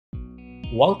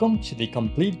Welcome to the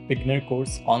complete beginner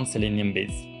course on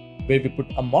SeleniumBase, where we put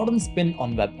a modern spin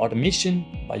on web automation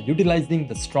by utilizing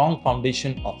the strong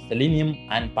foundation of Selenium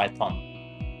and Python.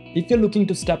 If you're looking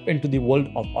to step into the world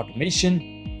of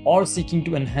automation or seeking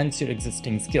to enhance your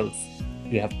existing skills,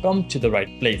 you have come to the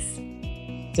right place.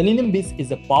 SeleniumBase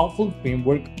is a powerful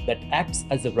framework that acts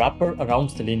as a wrapper around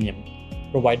Selenium,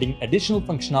 providing additional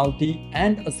functionality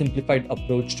and a simplified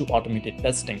approach to automated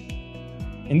testing.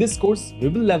 In this course, we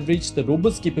will leverage the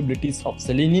robust capabilities of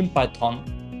Selenium Python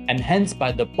enhanced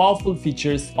by the powerful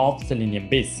features of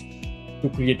SeleniumBase to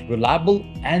create reliable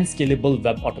and scalable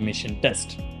web automation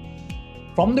tests.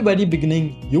 From the very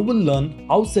beginning, you will learn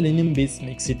how SeleniumBase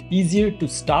makes it easier to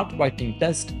start writing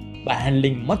tests by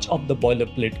handling much of the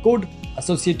boilerplate code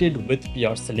associated with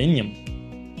pure Selenium.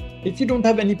 If you don't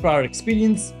have any prior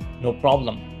experience, no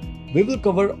problem. We will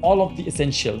cover all of the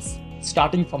essentials,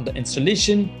 starting from the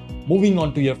installation, moving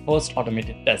on to your first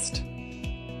automated test.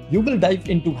 You will dive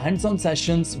into hands-on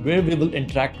sessions where we will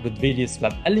interact with various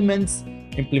web elements,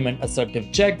 implement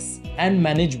assertive checks, and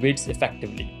manage waits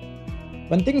effectively.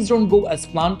 When things don't go as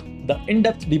planned, the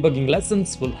in-depth debugging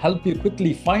lessons will help you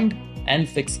quickly find and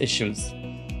fix issues.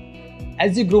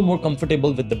 As you grow more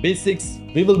comfortable with the basics,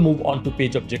 we will move on to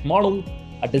page object model,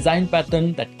 a design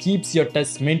pattern that keeps your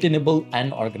tests maintainable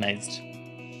and organized.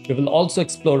 We will also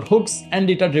explore hooks and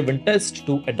data-driven tests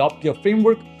to adapt your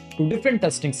framework to different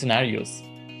testing scenarios,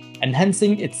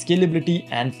 enhancing its scalability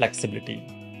and flexibility.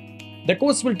 The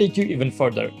course will take you even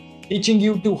further, teaching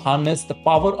you to harness the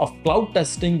power of cloud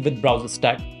testing with Browser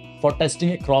Stack for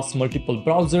testing across multiple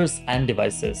browsers and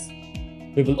devices.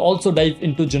 We will also dive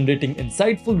into generating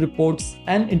insightful reports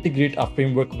and integrate our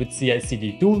framework with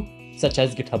CI/CD tools such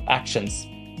as GitHub Actions,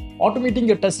 automating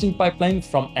your testing pipeline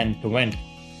from end to end.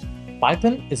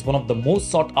 Python is one of the most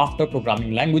sought-after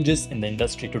programming languages in the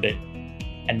industry today,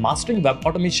 and mastering web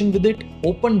automation with it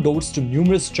opened doors to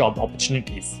numerous job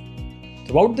opportunities.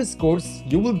 Throughout this course,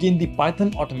 you will gain the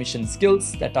Python automation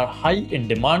skills that are high in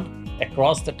demand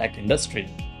across the tech industry.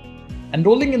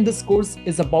 Enrolling in this course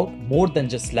is about more than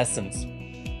just lessons.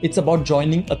 It's about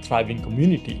joining a thriving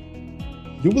community.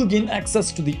 You will gain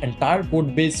access to the entire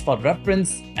code base for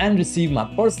reference and receive my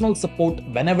personal support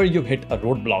whenever you hit a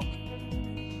roadblock.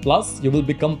 Plus, you will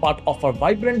become part of our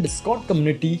vibrant Discord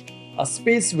community, a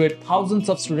space where thousands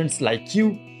of students like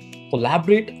you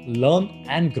collaborate, learn,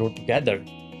 and grow together.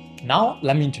 Now,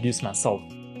 let me introduce myself.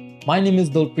 My name is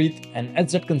Dilpreet, an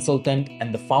SDET consultant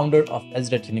and the founder of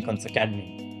SDET Unicorns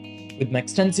Academy. With my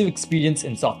extensive experience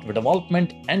in software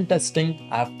development and testing,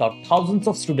 I have taught thousands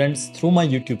of students through my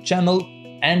YouTube channel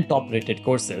and top-rated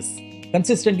courses,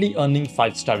 consistently earning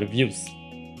 5-star reviews.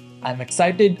 I'm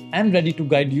excited and ready to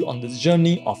guide you on this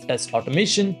journey of test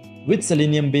automation with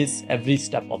SeleniumBase every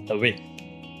step of the way.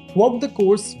 Throughout the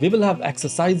course, we will have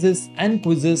exercises and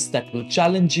quizzes that will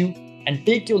challenge you and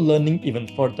take your learning even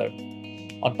further.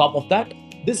 On top of that,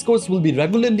 this course will be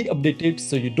regularly updated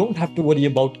so you don't have to worry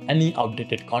about any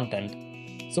outdated content.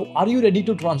 So are you ready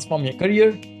to transform your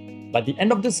career? By the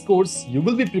end of this course, you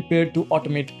will be prepared to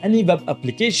automate any web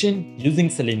application using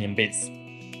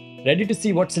SeleniumBase. Ready to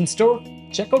see what's in store?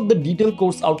 Check out the detailed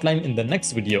course outline in the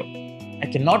next video. I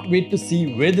cannot wait to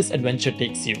see where this adventure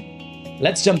takes you.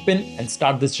 Let's jump in and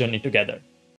start this journey together.